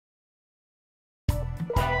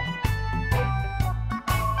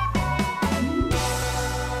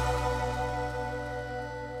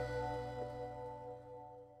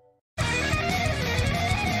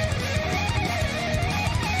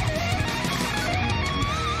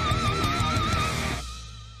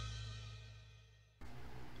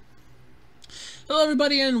Hello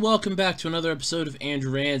everybody and welcome back to another episode of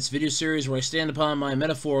Andrew Rants, video series where I stand upon my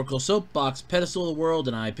metaphorical soapbox pedestal of the world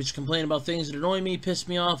and I pitch complain about things that annoy me, piss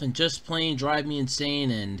me off, and just plain drive me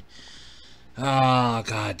insane. And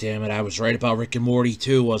god damn it, I was right about Rick and Morty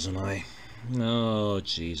too, wasn't I? Oh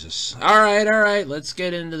Jesus. Alright, let's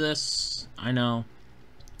get into this. I know.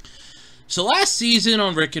 So last season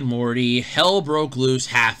on Rick and Morty, hell broke loose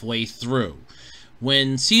halfway through.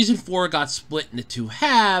 When Season 4 got split into two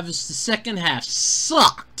halves, the second half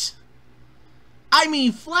sucked. I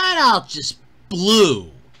mean, flat out just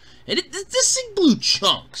blew. And this thing blew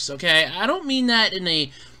chunks, okay? I don't mean that in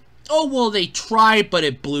a, oh, well, they tried, but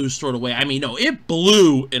it blew sort of way. I mean, no, it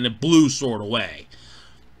blew in a blue sort of way.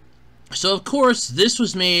 So, of course, this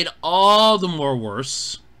was made all the more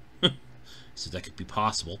worse, so that could be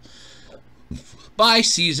possible, by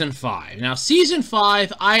Season 5. Now, Season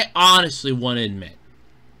 5, I honestly want to admit,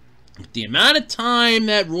 with the amount of time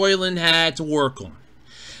that Roiland had to work on,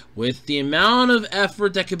 with the amount of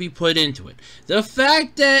effort that could be put into it, the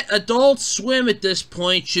fact that Adult Swim at this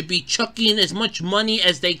point should be chucking as much money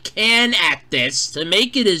as they can at this to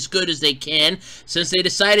make it as good as they can, since they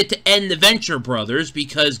decided to end the Venture Brothers,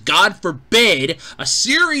 because God forbid a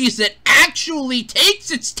series that actually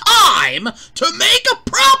takes its time to make a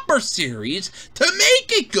proper series, to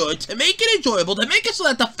make it good, to make it enjoyable, to make it so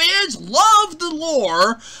that the fans love the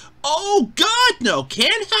lore. Oh God, no,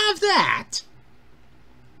 can't have that.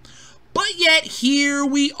 But yet, here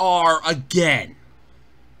we are again.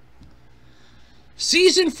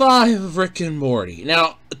 Season 5 of Rick and Morty.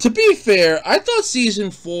 Now, to be fair, I thought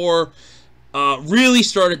Season 4 really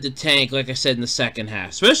started to tank, like I said, in the second half.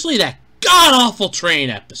 Especially that god-awful train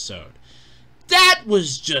episode. That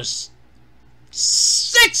was just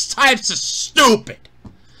 6 types of stupid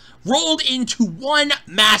rolled into one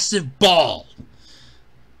massive ball.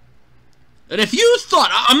 And if you thought,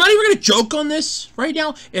 I'm not even going to joke on this right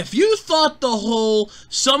now, if you thought the whole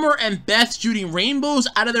Summer and Beth shooting rainbows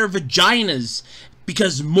out of their vaginas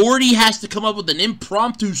because Morty has to come up with an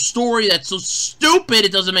impromptu story that's so stupid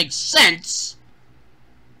it doesn't make sense,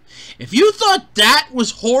 if you thought that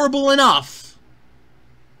was horrible enough,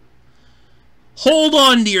 hold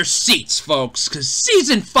on to your seats, folks, because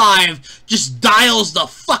Season 5 just dials the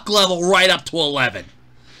fuck level right up to 11.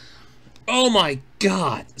 Oh my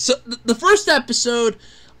God. So, the first episode,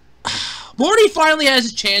 Morty finally has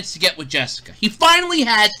a chance to get with Jessica. He finally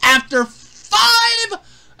has, after 4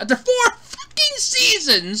 fucking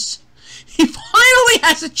seasons, he finally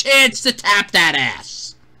has a chance to tap that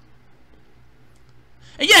ass.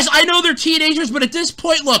 And yes, I know they're teenagers, but at this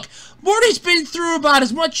point, look, Morty's been through about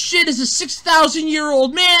as much shit as a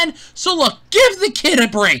 6,000-year-old man, so look, give the kid a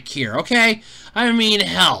break here, okay? I mean,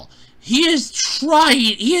 hell. He has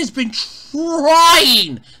been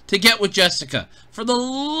trying to get with Jessica for the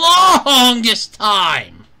longest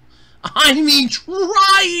time. I mean,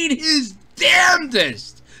 trying his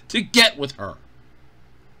damnedest to get with her.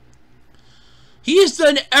 He has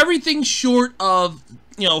done everything short of,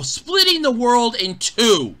 splitting the world in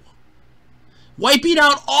two. Wiping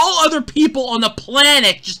out all other people on the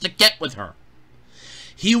planet just to get with her.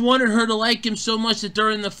 He wanted her to like him so much that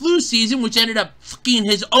during the flu season, which ended up fucking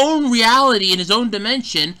his own reality in his own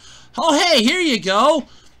dimension, oh hey, here you go.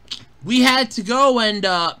 We had to go and,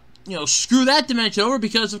 screw that dimension over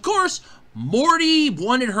because, of course, Morty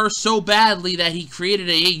wanted her so badly that he created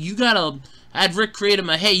had Rick create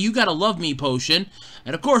him a, hey, you gotta love me potion.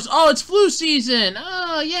 And, of course, oh, it's flu season.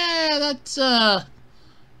 Oh, yeah,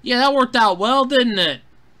 that worked out well, didn't it?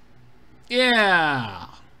 Yeah.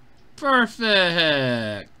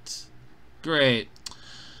 Perfect. Great.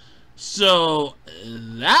 So,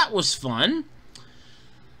 that was fun.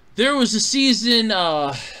 There was a season,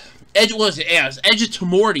 Edge of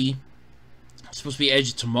Morty. It's supposed to be Edge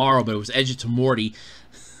of Tomorrow, but it was Edge of Morty.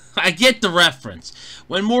 I get the reference.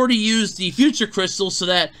 When Morty used the future crystal so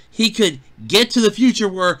that he could get to the future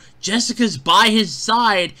where Jessica's by his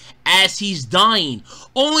side as he's dying.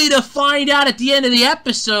 Only to find out at the end of the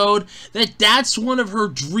episode that that's one of her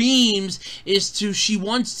dreams, she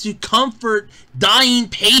wants to comfort dying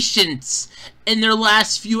patients in their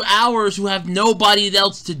last few hours who have nobody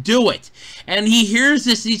else to do it. And he hears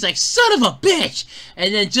this and he's like, son of a bitch!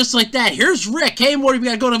 And then just like that, here's Rick. Hey, Morty, we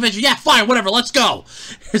gotta go to adventure. Yeah, fine, whatever, let's go.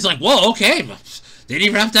 It's like, whoa, okay. Didn't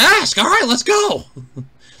even have to ask. Alright, let's go.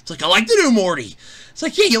 It's like, I like the new Morty. It's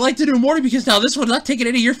It's like, yeah, you like the new Morty because now this one's not taking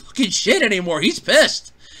any of your fucking shit anymore. He's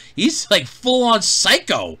pissed. He's like full-on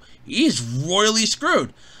psycho. He's royally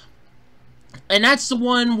screwed. And that's the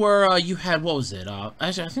one where you had, what was it?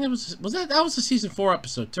 Actually, I think that was the season 4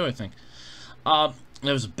 episode too, I think. That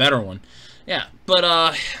was a better one. Yeah,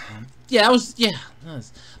 but yeah,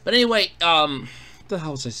 but anyway, what the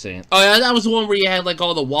hell was I saying? Oh yeah, that was the one where you had like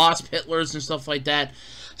all the Wasp Hitlers and stuff like that.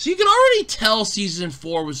 So you can already tell season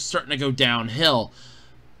 4 was starting to go downhill.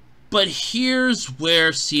 But here's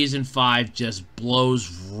where season 5 just blows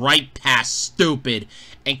right past stupid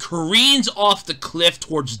and careens off the cliff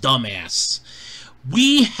towards dumbass.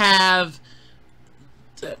 We have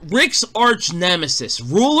Rick's arch nemesis,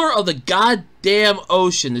 ruler of the goddamn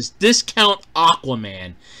ocean, this discount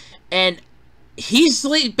Aquaman, and he's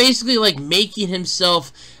like, basically like making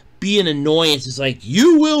himself be an annoyance. It's like,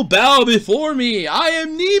 you will bow before me, I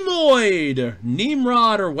am Nemoid, or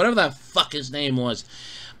Nimrod, or whatever that fuck his name was.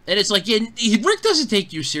 And it's like, yeah, Rick doesn't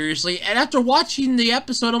take you seriously. And after watching the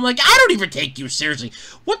episode, I'm like, I don't even take you seriously.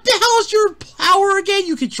 What the hell is your power again?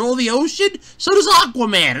 You control the ocean? So does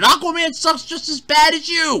Aquaman. And Aquaman sucks just as bad as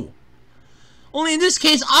you. Only in this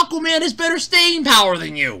case, Aquaman has better staying power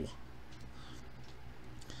than you.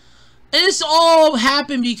 And this all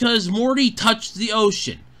happened because Morty touched the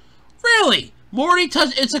ocean. Really? Morty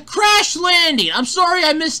touched... It's a crash landing. I'm sorry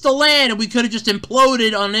I missed the land and we could have just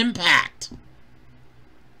imploded on impact.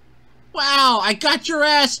 Wow, I got your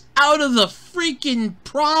ass out of the freaking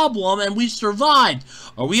problem and we survived.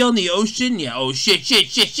 Are we on the ocean? Yeah, oh shit,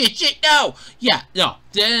 no! Yeah, no.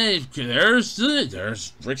 There's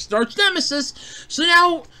Rick's arch nemesis. So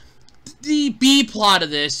now, the B plot of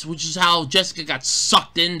this, which is how Jessica got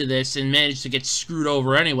sucked into this and managed to get screwed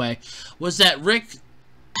over anyway, was that Rick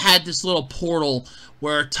had this little portal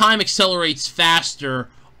where time accelerates faster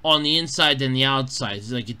on the inside than the outside.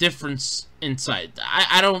 It's like a difference inside.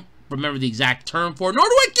 I don't remember the exact term for it, nor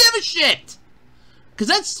do I give a shit! Because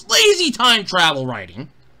that's lazy time travel writing.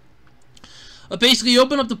 But basically, you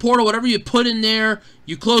open up the portal, whatever you put in there,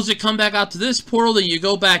 you close it, come back out to this portal, then you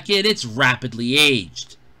go back in, it's rapidly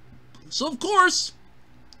aged. So, of course,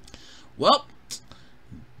 well,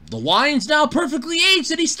 the wine's now perfectly aged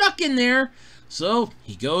and he's stuck in there. So,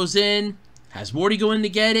 he goes in, has Morty go in to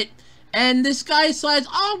get it, and this guy decides,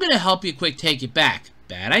 oh, I'm going to help you quick take it back.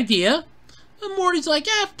 Bad idea. And Morty's like,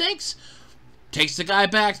 yeah, thanks. Takes the guy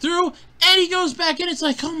back through, and he goes back in. It's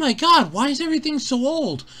like, oh my god, why is everything so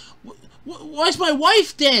old? Why is my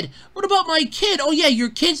wife dead? What about my kid? Oh yeah,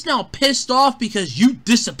 your kid's now pissed off because you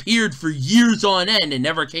disappeared for years on end and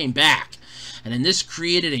never came back. And then this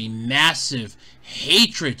created a massive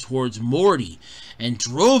hatred towards Morty and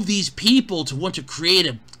drove these people to want to create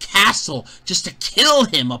a castle just to kill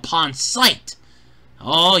him upon sight.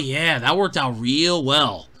 Oh yeah, that worked out real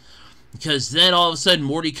well. Because then all of a sudden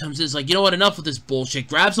Morty comes in, is like, you know what, enough with this bullshit.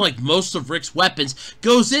 Grabs like most of Rick's weapons,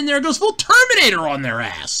 goes in there, goes full Terminator on their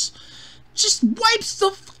ass. Just wipes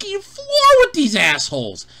the fucking floor with these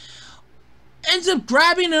assholes. Ends up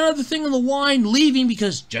grabbing another thing of the wine, leaving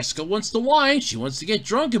because Jessica wants the wine. She wants to get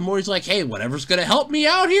drunk, and Morty's like, hey, whatever's gonna help me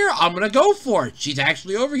out here, I'm gonna go for it. She's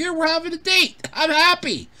actually over here, we're having a date. I'm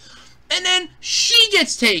happy. And then she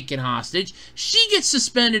gets taken hostage, she gets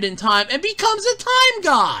suspended in time, and becomes a time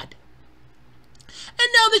god. And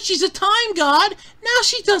now that she's a time god, now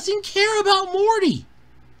she doesn't care about Morty.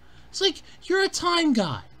 It's like, you're a time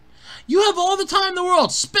god. You have all the time in the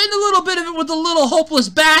world. Spend a little bit of it with the little hopeless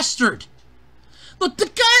bastard. Look,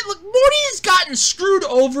 Morty has gotten screwed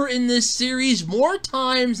over in this series more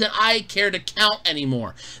times than I care to count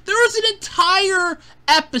anymore. There was an entire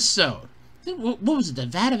episode. What was it, the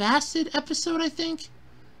Vat of Acid episode, I think?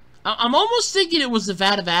 I'm almost thinking it was the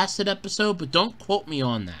Vat of Acid episode, but don't quote me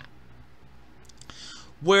on that.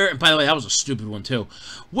 Where, by the way, that was a stupid one too,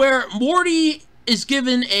 where Morty is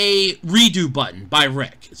given a redo button by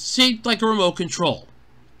Rick. It's shaped like a remote control.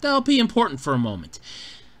 That'll be important for a moment.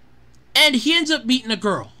 And he ends up meeting a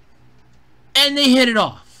girl. And they hit it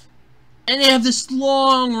off. And they have this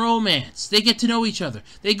long romance. They get to know each other.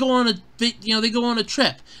 They go on a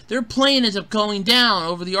trip. Their plane ends up going down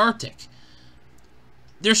over the Arctic.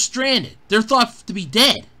 They're stranded. They're thought to be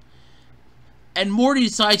dead. And Morty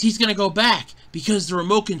decides he's going to go back. Because the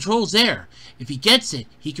remote control's there. If he gets it,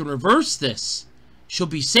 he can reverse this. She'll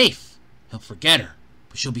be safe. He'll forget her.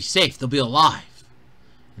 But she'll be safe. They'll be alive.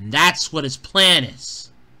 And that's what his plan is.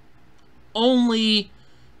 Only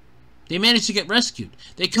they manage to get rescued.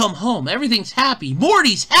 They come home. Everything's happy.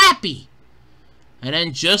 Morty's happy. And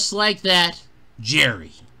then just like that,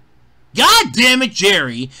 Jerry. God damn it,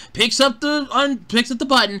 Jerry picks up the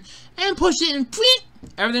button and pushes it and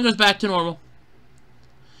everything goes back to normal.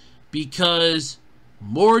 Because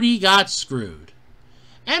Morty got screwed.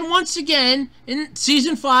 And once again, in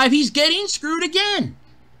Season 5, he's getting screwed again.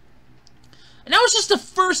 And that was just the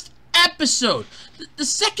first episode. The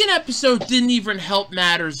second episode didn't even help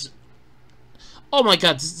matters. Oh my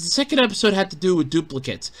god, the second episode had to do with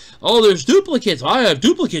duplicates. Oh, there's duplicates. I have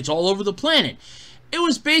duplicates all over the planet. It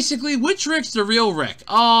was basically, which Rick's the real Rick?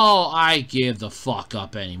 Oh, I give the fuck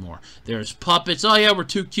up anymore. There's puppets. Oh yeah, we're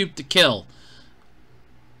too cute to kill.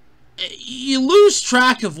 You lose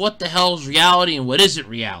track of what the hell is reality and what isn't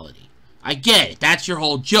reality. I get it. That's your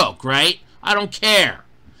whole joke, right? I don't care.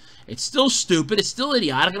 It's still stupid. It's still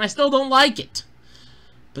idiotic, and I still don't like it.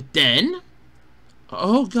 But then,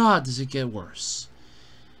 oh god, does it get worse.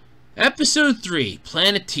 Episode 3,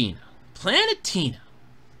 Planetina. Planetina.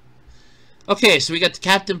 Okay, so we got the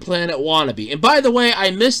Captain Planet wannabe. And by the way, I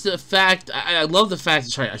missed the fact, I love the fact,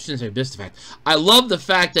 sorry, I shouldn't say I missed the fact. I love the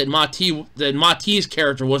fact that Mati's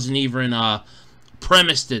character wasn't even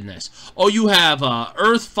premised in this. Oh, you have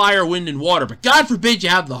earth, fire, wind, and water, but God forbid you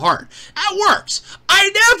have the heart. That works.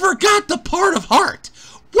 I never got the part of heart.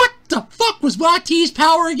 What the fuck was Mati's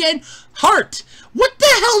power again? Heart. What the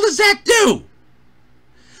hell does that do?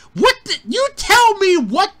 You tell me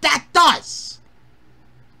what that does.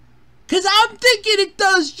 Because I'm thinking it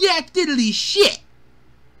does jack diddly shit.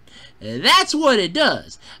 And that's what it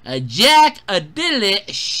does. A jack a diddly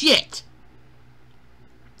shit.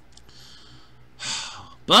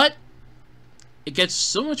 But it gets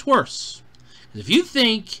so much worse. If you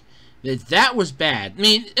think that was bad, I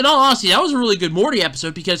mean, in all honesty, that was a really good Morty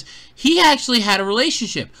episode because he actually had a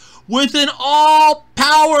relationship with an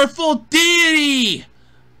all-powerful deity,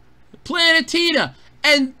 Planetina,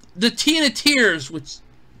 and the Tina Tears, which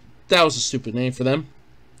that was a stupid name for them,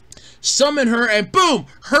 summon her, and boom,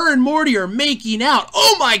 her and Morty are making out.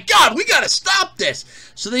 Oh my god, we gotta stop this.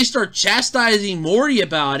 So they start chastising Morty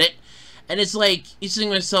about it, and it's like, he's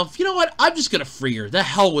thinking to himself, you know what, I'm just gonna free her. The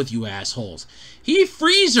hell with you assholes. He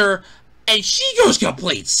frees her, and she goes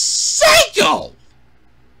complete psycho.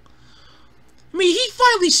 I mean, he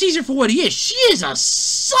finally sees her for what he is. She is a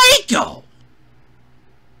psycho.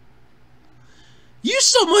 You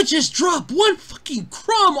so much as drop one fucking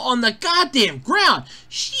crumb on the goddamn ground,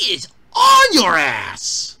 she is on your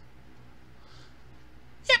ass.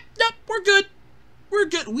 Yep, nope, we're good. We're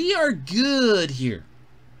good. We are good here.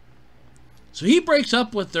 So he breaks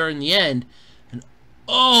up with her in the end, and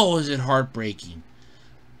oh, is it heartbreaking.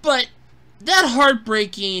 But that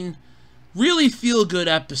heartbreaking, really feel-good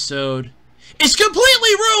episode is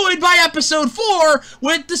completely ruined by episode 4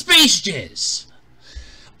 with the space jizz.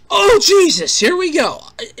 Oh, Jesus, here we go.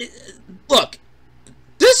 Look,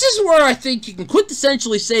 this is where I think you can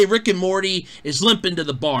quintessentially say Rick and Morty is limping to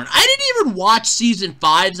the barn. I didn't even watch season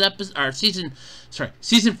 5's episode, or season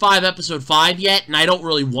 5, episode 5 yet, and I don't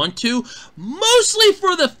really want to. Mostly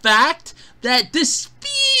for the fact that this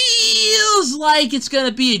feels like it's going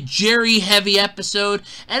to be a Jerry-heavy episode,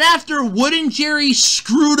 and after Wooden Jerry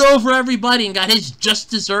screwed over everybody and got his just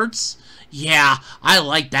desserts, yeah, I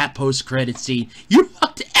like that post-credit scene. You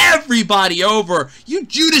fucked everybody over. You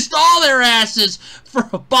Judased all their asses for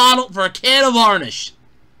a can of varnish.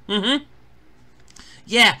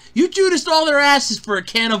 Yeah, you Judased all their asses for a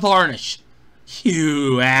can of varnish.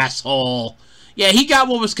 You asshole. Yeah, he got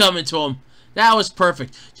what was coming to him. That was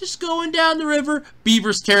perfect. Just going down the river,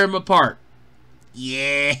 beavers tear him apart.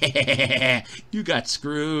 Yeah, you got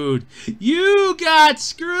screwed. You got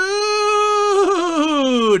screwed.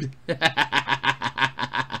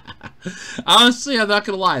 Honestly, I'm not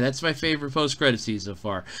gonna lie. That's my favorite post-credit scene so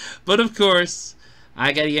far. But of course,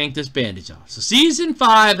 I gotta yank this bandage off. So season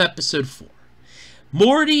 5, episode 4.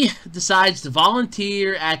 Morty decides to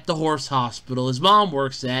volunteer at the horse hospital his mom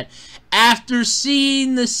works at after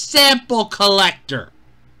seeing the sample collector.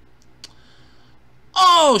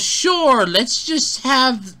 Oh, sure, let's just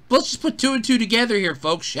put 2 and 2 together here,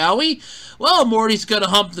 folks, shall we? Well, Morty's gonna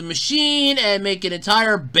hump the machine and make an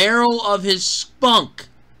entire barrel of his spunk,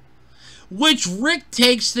 which Rick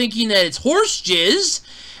takes thinking that it's horse jizz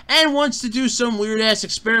and wants to do some weird-ass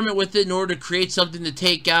experiment with it in order to create something to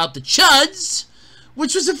take out the Chuds,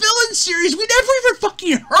 which was a villain series we never even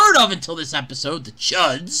fucking heard of until this episode, the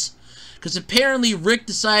Chuds. Because apparently Rick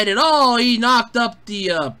decided, oh, he knocked up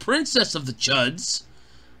the princess of the Chuds.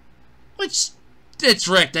 Which, it's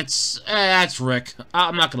Rick. That's Rick.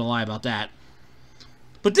 I'm not going to lie about that.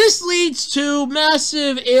 But this leads to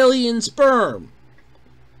massive alien sperm,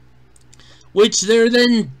 which they're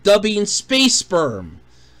then dubbing space sperm.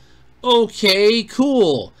 Okay,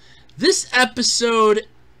 cool. This episode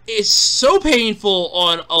is so painful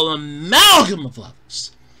on an amalgam of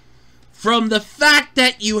levels. From the fact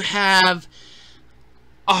that you have...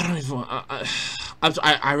 I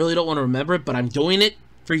I really don't want to remember it, but I'm doing it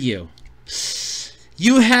for you.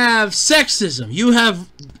 You have sexism. You have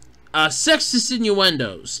sexist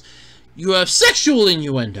innuendos. You have sexual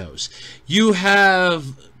innuendos. You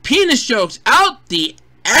have penis jokes out the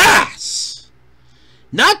ass.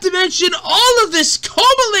 Not to mention all of this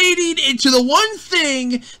culminating into the one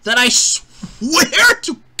thing that I swear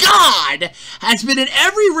to God has been in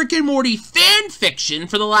every Rick and Morty fan fiction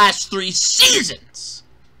for the last 3 seasons.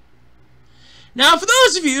 Now, for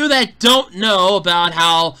those of you that don't know about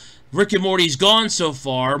how Rick and Morty's gone so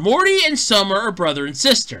far, Morty and Summer are brother and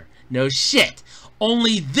sister. No shit.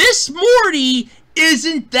 Only this Morty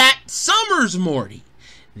isn't that Summer's Morty.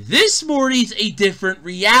 This Morty's a different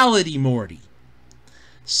reality Morty.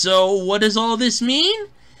 So, what does all this mean?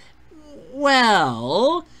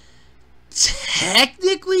 Well,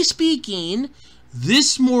 technically speaking,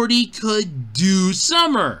 this Morty could do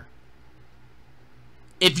Summer.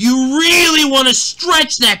 If you really want to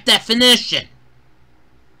stretch that definition.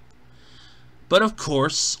 But of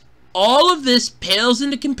course, all of this pales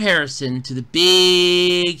into comparison to the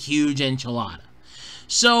big, huge enchilada.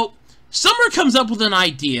 So, Summer comes up with an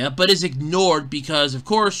idea, but is ignored because, of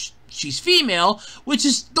course, she's female, which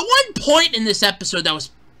is the one point in this episode that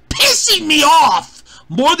was pissing me off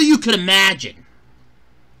more than you could imagine.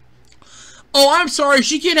 Oh, I'm sorry,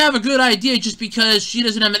 she can't have a good idea just because she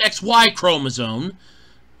doesn't have an XY chromosome.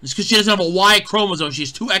 It's because she doesn't have a Y chromosome, she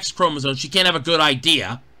has 2 X chromosomes, she can't have a good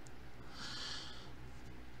idea.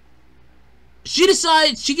 She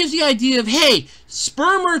decides, she gives the idea of, hey,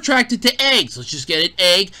 sperm are attracted to eggs. Let's just get an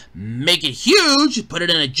egg, make it huge, put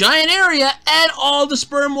it in a giant area, and all the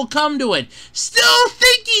sperm will come to it. Still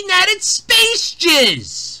thinking that it's space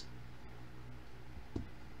jizz.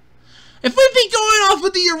 If we'd be going off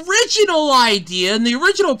with the original idea and the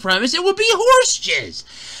original premise, it would be horse jizz.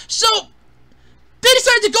 So, they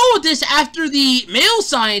decided to go with this after the male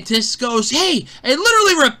scientist goes, hey, it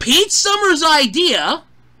literally repeats Summer's idea.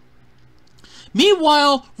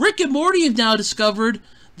 Meanwhile, Rick and Morty have now discovered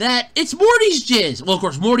that it's Morty's jizz. Well, of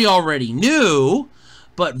course, Morty already knew,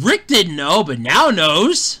 but Rick didn't know, but now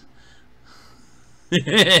knows.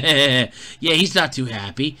 Yeah, he's not too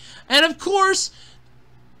happy. And of course,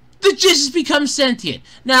 the jizz has become sentient.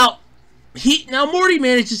 Now Morty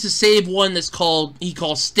manages to save one that's he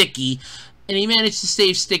calls Sticky. And he managed to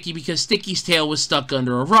save Sticky because Sticky's tail was stuck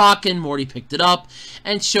under a rock, and Morty picked it up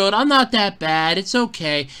and showed, I'm not that bad, it's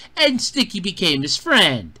okay, and Sticky became his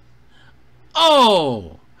friend.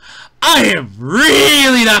 Oh, I am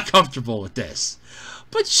really not comfortable with this.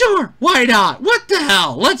 But sure, why not? What the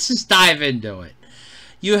hell? Let's just dive into it.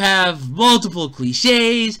 You have multiple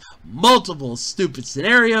cliches, multiple stupid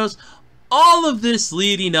scenarios, all of this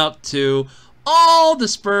leading up to all the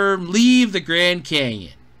sperm leave the Grand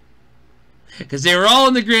Canyon. Because they were all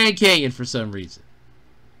in the Grand Canyon for some reason.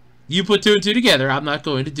 You put 2 and 2 together, I'm not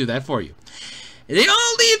going to do that for you. And they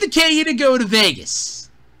all leave the canyon and go to Vegas.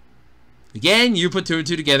 Again, you put 2 and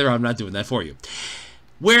 2 together, I'm not doing that for you.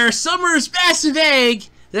 Where Summer's massive egg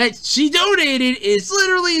that she donated is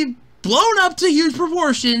literally blown up to huge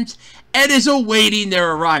proportions and is awaiting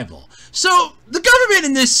their arrival. So, the government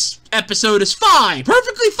in this episode is fine,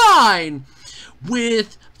 perfectly fine,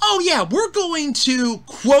 with, oh yeah, we're going to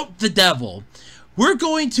quote the devil. We're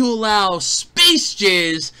going to allow space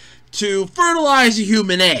jizz to fertilize a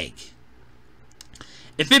human egg.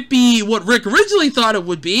 If it be what Rick originally thought it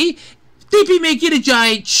would be, they'd be making a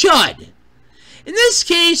giant chud. In this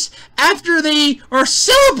case, after they are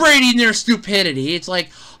celebrating their stupidity, it's like,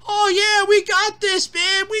 oh yeah, we got this,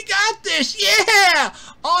 man, we got this, yeah!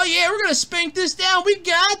 Oh yeah, we're gonna spank this down, we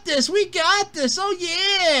got this, oh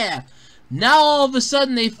yeah! Now all of a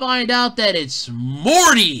sudden they find out that it's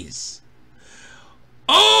Morty's.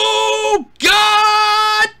 Oh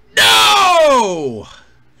God, no!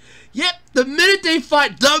 Yep, the minute they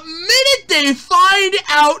find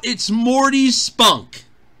out it's Morty's spunk.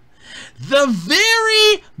 The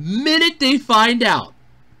very minute they find out,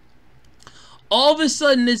 all of a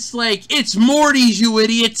sudden it's like, it's Morty's, you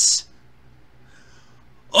idiots.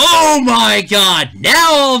 Oh my God,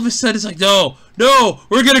 now all of a sudden it's like, no,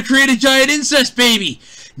 we're gonna create a giant incest baby.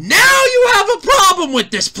 Now you have a problem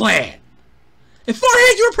with this plan.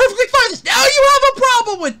 Beforehand you were perfectly fine with this. Now you have a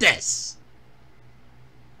problem with this.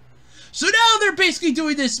 So now they're basically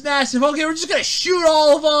doing this massive, okay, we're just gonna shoot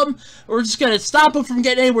all of them. We're just gonna stop them from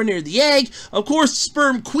getting anywhere near the egg. Of course,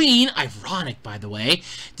 Sperm Queen, ironic by the way,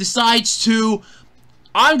 decides to,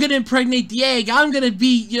 I'm gonna impregnate the egg. I'm gonna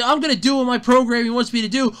do what my programming wants me to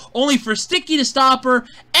do, only for Sticky to stop her,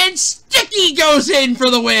 and Sticky goes in for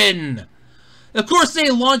the win. Of course, they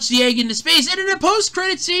launch the egg into space, and in a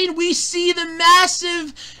post-credit scene, we see the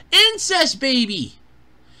massive incest baby.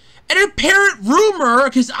 An apparent rumor,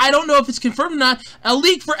 because I don't know if it's confirmed or not, a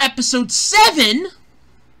leak for episode 7.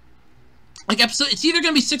 It's either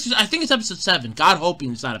going to be 6 or I think it's episode 7. God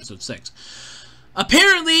hoping it's not episode 6.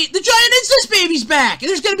 Apparently, the giant incest baby's back, and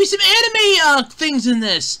there's going to be some anime things in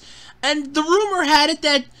this. And the rumor had it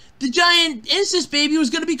that the giant incest baby was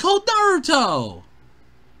going to be called Naruto.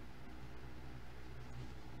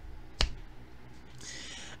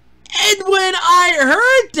 And when I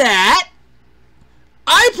heard that,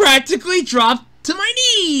 I practically dropped to my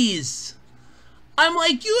knees. I'm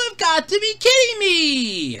like, you have got to be kidding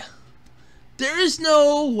me. There is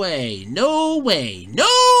no way, no way, no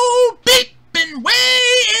beeping way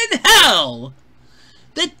in hell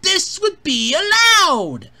that this would be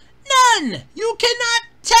allowed. None. You cannot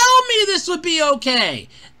tell me this would be okay.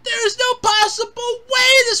 There is no possible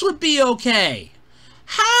way this would be okay.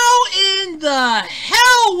 How in the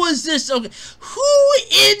hell was this okay? Who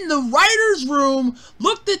in the writer's room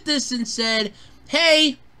looked at this and said,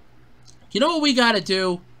 hey, you know what we gotta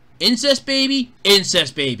do? Incest baby,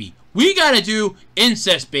 incest baby. We gotta do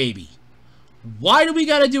incest baby. Why do we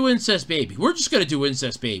gotta do incest baby? We're just gonna do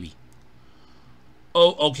incest baby.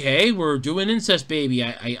 Oh, okay, we're doing incest baby,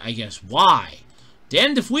 I guess. Why?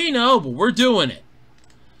 Damned if we know, but we're doing it.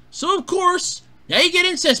 So, of course, now you get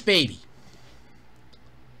incest baby.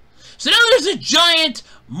 So now there's a giant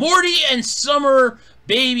Morty and Summer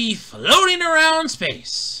baby floating around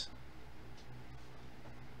space.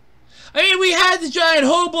 I mean, we had the giant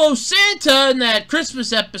hobo Santa in that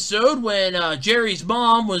Christmas episode when Jerry's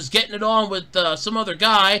mom was getting it on with some other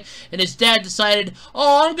guy, and his dad decided,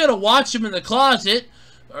 oh, I'm going to watch him in the closet,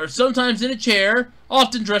 or sometimes in a chair,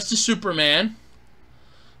 often dressed as Superman.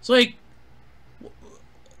 It's like,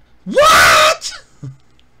 what?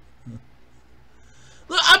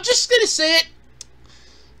 Look, I'm just going to say it.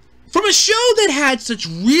 From a show that had such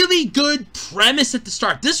really good premise at the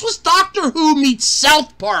start. This was Doctor Who meets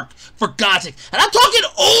South Park, for God's sake. And I'm talking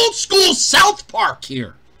old school South Park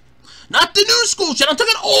here. Not the new school shit. I'm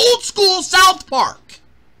talking old school South Park.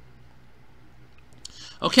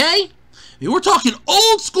 Okay? I mean, we're talking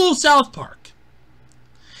old school South Park.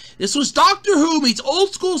 This was Doctor Who meets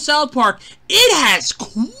old school South Park. It has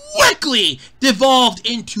quickly devolved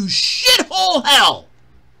into shithole hell.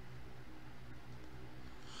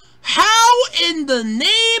 How in the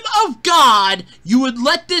name of God you would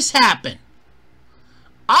let this happen?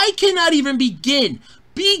 I cannot even begin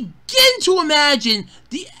to imagine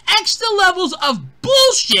the extra levels of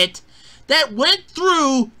bullshit that went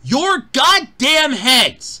through your goddamn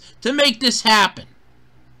heads to make this happen.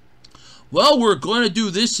 Well, we're going to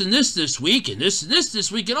do this and this week, and this and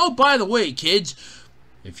this week, and oh, by the way, kids,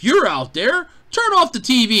 if you're out there, turn off the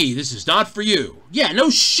TV. This is not for you. Yeah,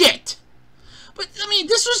 no shit. But, I mean,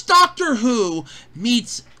 this was Doctor Who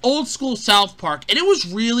meets old school South Park, and it was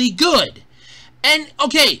really good. And,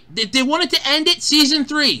 okay, if they wanted to end it, Season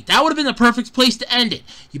 3, that would have been the perfect place to end it.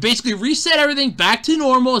 You basically reset everything back to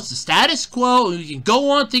normal, it's the status quo, and we can go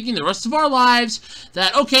on thinking the rest of our lives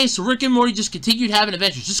that, okay, so Rick and Morty just continued having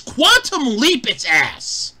adventures. Just quantum leap its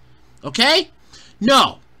ass. Okay?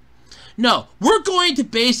 No. No, we're going to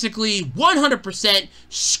basically 100%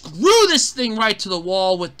 screw this thing right to the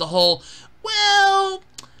wall with the whole, well,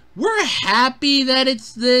 we're happy that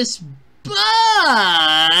it's this, but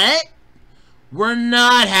we're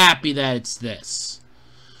not happy that it's this.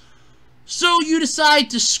 So you decide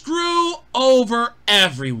to screw over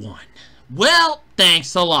everyone. Well,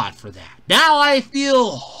 thanks a lot for that. Now I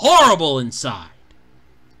feel horrible inside.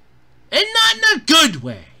 And not in a good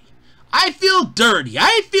way. I feel dirty.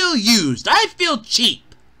 I feel used. I feel cheap.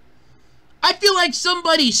 I feel like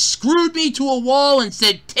somebody screwed me to a wall and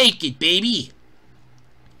said, take it, baby.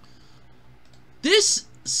 This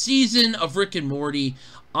season of Rick and Morty,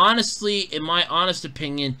 honestly, in my honest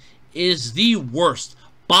opinion, is the worst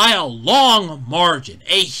by a long margin.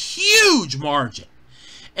 A huge margin.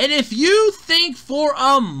 And if you think for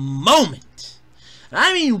a moment,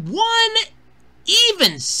 I mean one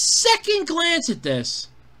even second glance at this,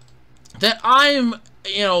 that I'm,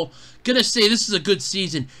 gonna say this is a good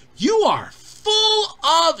season, you are full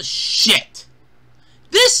of shit.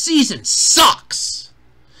 This season sucks.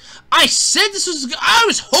 I said this was, I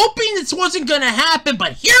was hoping this wasn't gonna happen,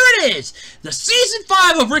 but here it is. The season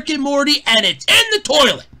 5 of Rick and Morty, and it's in the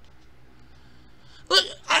toilet. Look,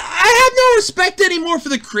 I have no respect anymore for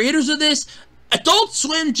the creators of this. Adult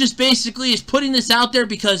Swim just basically is putting this out there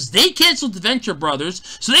because they canceled the Venture Brothers,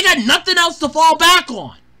 so they got nothing else to fall back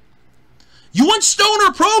on. You want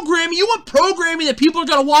stoner programming, you want programming that people are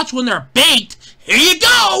going to watch when they're baked, Here you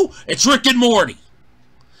go! It's Rick and Morty.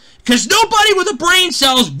 Because nobody with a brain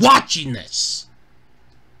cell is watching this.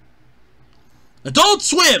 Adult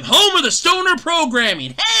Swim, home of the stoner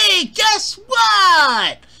programming. Hey, guess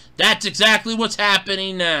what? That's exactly what's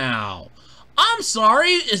happening now. I'm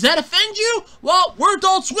sorry, does that offend you? Well, we're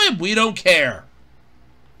Adult Swim, we don't care.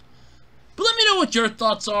 But let me know what your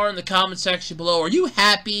thoughts are in the comment section below. Are you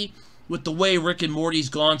happy with the way Rick and Morty's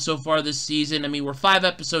gone so far this season? I mean, we're 5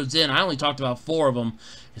 episodes in. I only talked about 4 of them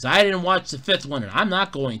because I didn't watch the 5th one, and I'm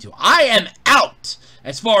not going to. I am out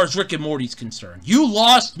as far as Rick and Morty's concerned. You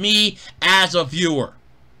lost me as a viewer.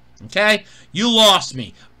 Okay? You lost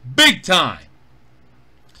me. Big time.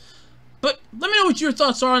 But let me know what your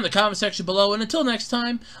thoughts are in the comment section below. And until next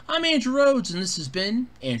time, I'm Andrew Rhodes, and this has been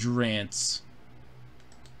Andrew Rants.